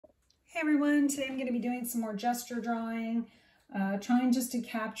everyone, today I'm going to be doing some more gesture drawing, trying just to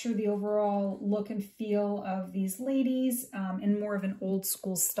capture the overall look and feel of these ladies in more of an old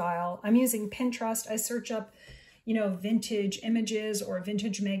school style. I'm using Pinterest. I search up, vintage images or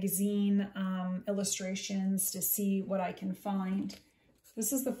vintage magazine illustrations to see what I can find.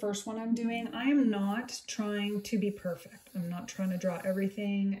 This is the first one I'm doing. I am not trying to be perfect. I'm not trying to draw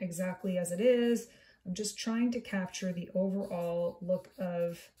everything exactly as it is. I'm just trying to capture the overall look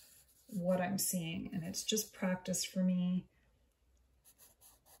of what I'm seeing, and it's just practice for me.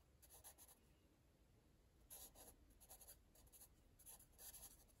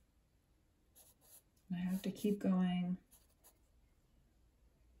 I have to keep going.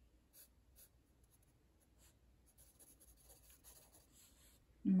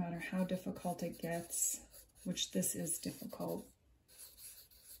 No matter how difficult it gets, which this is difficult.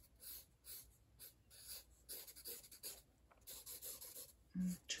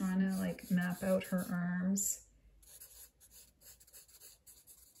 I'm trying to map out her arms.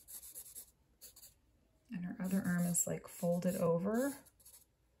 And her other arm is folded over.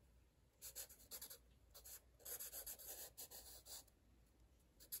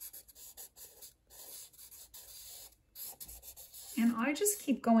 And I just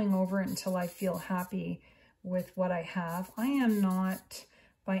keep going over it until I feel happy with what I have. I am not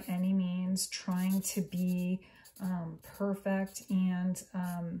by any means trying to be perfect, and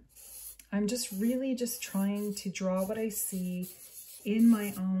I'm just really trying to draw what I see in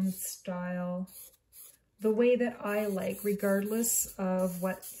my own style, the way that I like, regardless of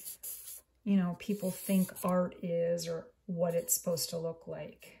what people think art is or what it's supposed to look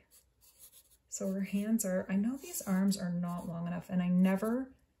like. So her hands are, I know these arms are not long enough, and I never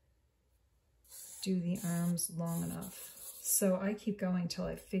do the arms long enough. So I keep going till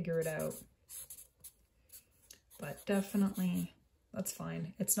I figure it out. But definitely, that's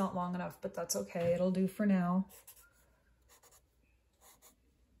fine. It's not long enough, but that's okay. It'll do for now.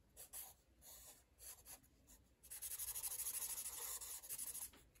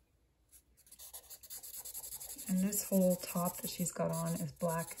 And this whole top that she's got on is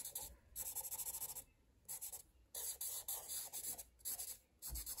black.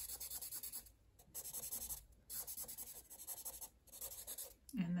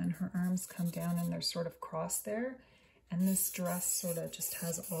 And then her arms come down and they're sort of crossed there. And this dress sort of just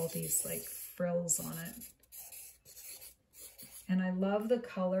has all these frills on it. And I love the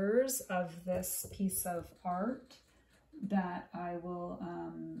colors of this piece of art that I will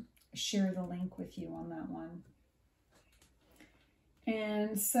share the link with you on that one.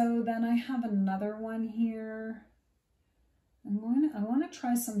 And so then I have another one here. I want to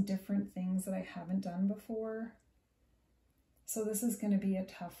try some different things that I haven't done before. So this is going to be a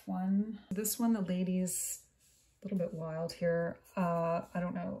tough one. This one, the lady's a little bit wild here. I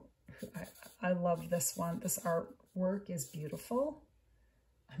don't know. I love this one. This artwork is beautiful.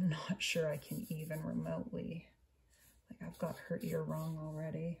 I'm not sure I can even remotely. I've got her ear wrong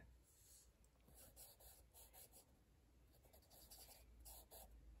already.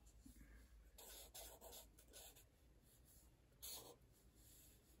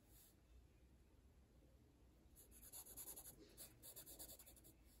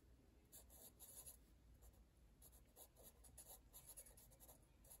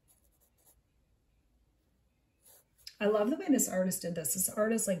 I love the way this artist did this. This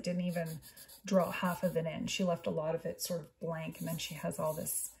artist didn't even draw half of it in. She left a lot of it sort of blank, and then she has all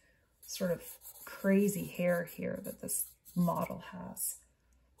this sort of crazy hair here that this model has.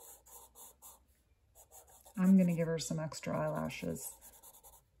 I'm gonna give her some extra eyelashes.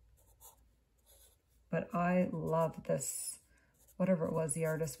 But I love this. Whatever it was the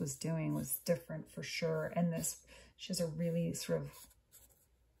artist was doing was different for sure. And this, she has a really sort of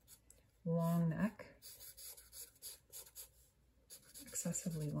long neck.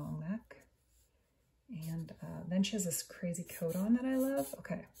 Excessively long neck, and then she has this crazy coat on that I love.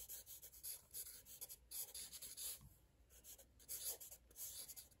 Okay,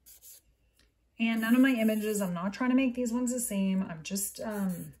 and none of my images, I'm not trying to make these ones the same. I'm just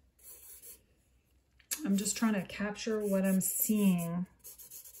trying to capture what I'm seeing.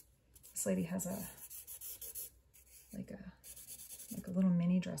 This lady has a little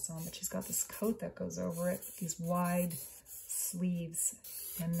mini dress on, but she's got this coat that goes over it, these wide sleeves,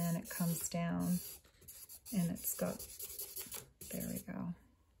 and then it comes down and it's got, there we go.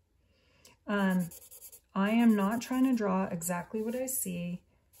 I am not trying to draw exactly what I see.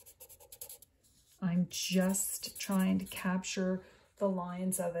 I'm just trying to capture the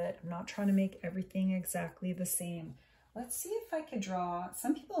lines of it. I'm not trying to make everything exactly the same. Let's see if I could draw.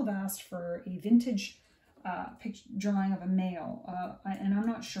 Some people have asked for a vintage drawing of a male, and I'm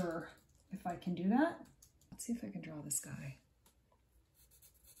not sure. if I can do that. Let's see if I can draw this guy.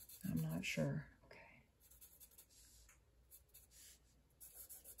 I'm not sure. Okay.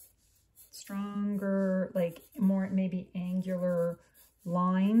 Stronger, like more maybe angular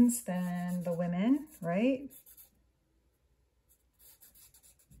lines than the women, right?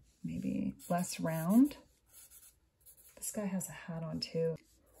 Maybe less round. This guy has a hat on too.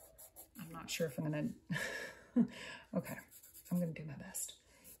 I'm not sure if I'm gonna, okay, I'm gonna do my best.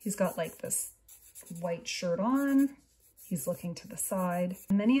 He's got like this white shirt on. He's looking to the side.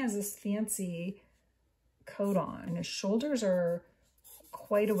 And then he has this fancy coat on. And his shoulders are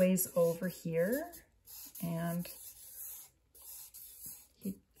quite a ways over here. And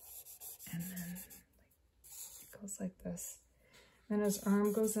then it goes like this. Then his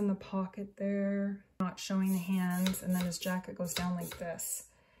arm goes in the pocket there, not showing the hands. And then his jacket goes down like this.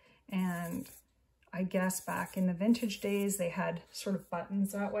 And I guess back in the vintage days, they had sort of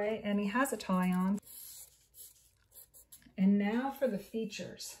buttons that way. And he has a tie on. And now for the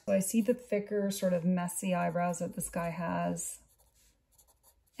features. So I see the thicker, sort of messy eyebrows that this guy has.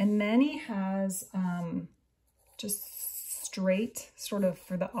 And then he has just straight, sort of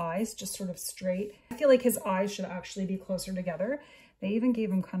for the eyes, just sort of straight. I feel like his eyes should actually be closer together. They even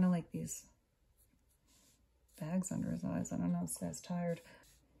gave him kind of like these bags under his eyes. I don't know if this guy's tired.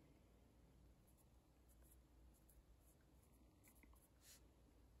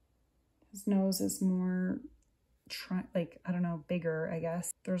 His nose is more, like, I don't know, bigger, I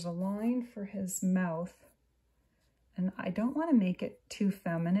guess. There's a line for his mouth, and I don't want to make it too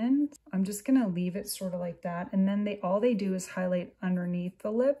feminine. I'm just going to leave it sort of like that. And then all they do is highlight underneath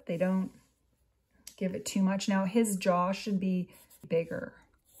the lip. They don't give it too much. Now, his jaw should be bigger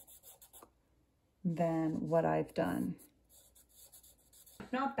than what I've done.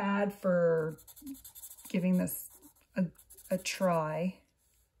 Not bad for giving this a try.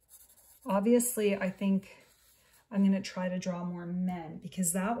 Obviously, I think I'm going to try to draw more men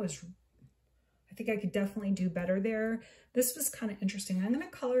because that was, I think I could definitely do better there. This was kind of interesting. I'm going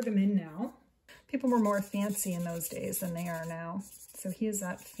to color them in now. People were more fancy in those days than they are now. So he has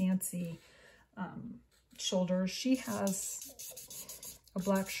that fancy shoulders. She has a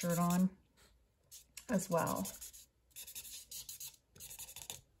black shirt on as well.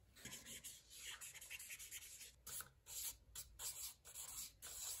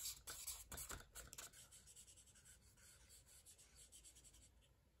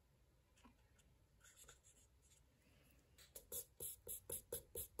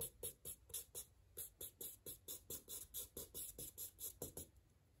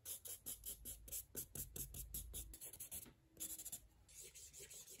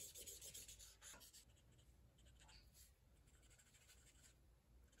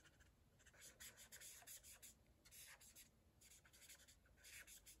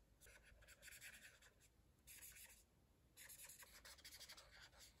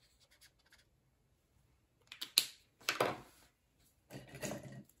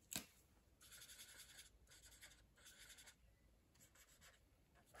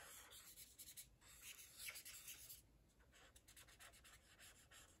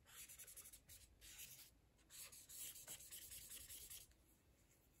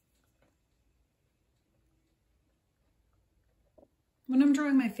 When I'm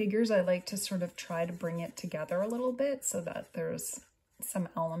drawing my figures, I like to sort of try to bring it together a little bit so that there's some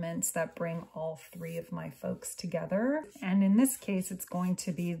elements that bring all three of my folks together. And in this case, it's going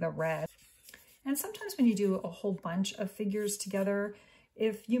to be the red. And sometimes when you do a whole bunch of figures together,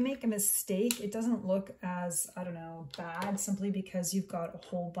 if you make a mistake, it doesn't look as, I don't know, bad simply because you've got a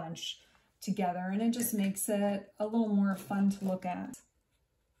whole bunch together, and it just makes it a little more fun to look at.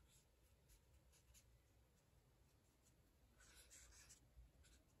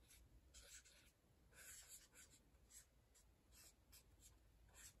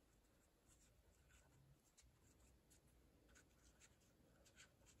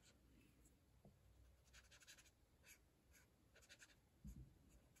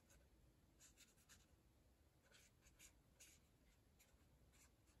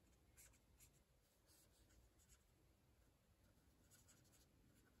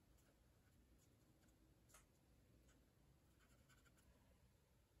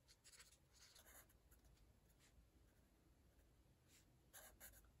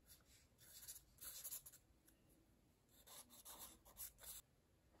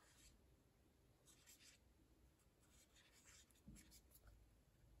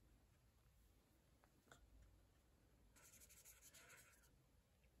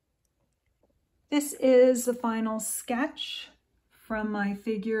 This is the final sketch from my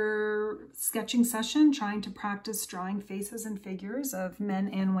figure sketching session, trying to practice drawing faces and figures of men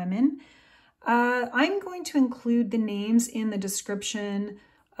and women. I'm going to include the names in the description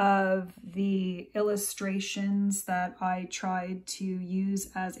of the illustrations that I tried to use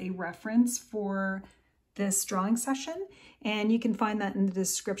as a reference for this drawing session, and you can find that in the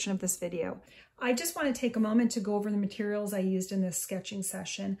description of this video. I just want to take a moment to go over the materials I used in this sketching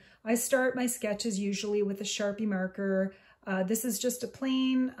session. I start my sketches usually with a Sharpie marker. This is just a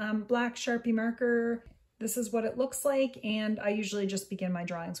plain black Sharpie marker. This is what it looks like, and I usually just begin my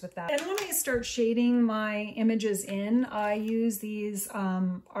drawings with that. And when I start shading my images in, I use these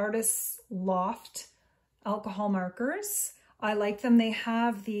Artist's Loft alcohol markers. I like them. They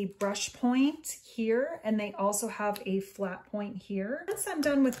have the brush point here, and they also have a flat point here. Once I'm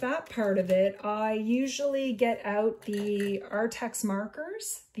done with that part of it, I usually get out the Artex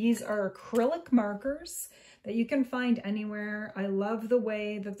markers. These are acrylic markers that you can find anywhere. I love the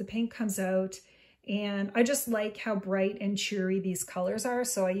way that the paint comes out, and I just like how bright and cheery these colors are,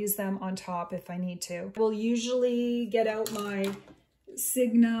 so I use them on top if I need to. We'll usually get out my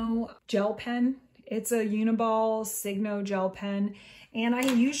Signo gel pen. It's a Uniball Signo gel pen, and I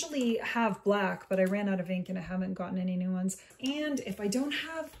usually have black, but I ran out of ink and I haven't gotten any new ones. And if I don't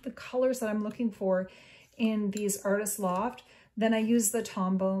have the colors that I'm looking for in these Artist Loft, then I use the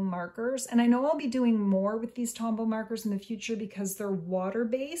Tombow markers. And I know I'll be doing more with these Tombow markers in the future because they're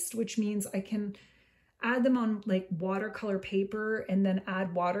water-based, which means I can add them on like watercolor paper and then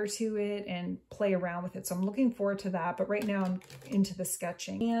add water to it and play around with it. So I'm looking forward to that, but right now I'm into the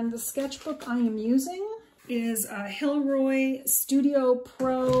sketching. And the sketchbook I am using is a Hilroy Studio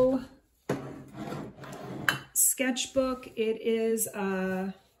Pro sketchbook. It is,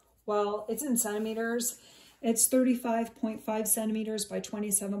 well, it's in centimeters. It's 35.5 centimeters by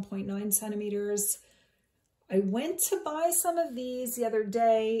 27.9 centimeters. I went to buy some of these the other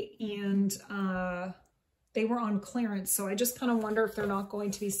day, and they were on clearance, so I just kind of wonder if they're not going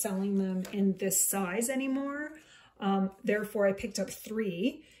to be selling them in this size anymore. Therefore, I picked up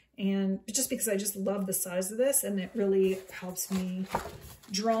 3, and just because I just love the size of this, and it really helps me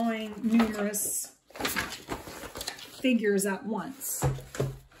drawing numerous figures at once.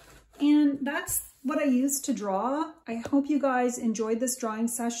 And that's what I used to draw. I hope you guys enjoyed this drawing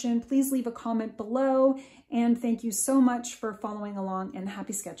session. Please leave a comment below, and thank you so much for following along, and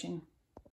happy sketching.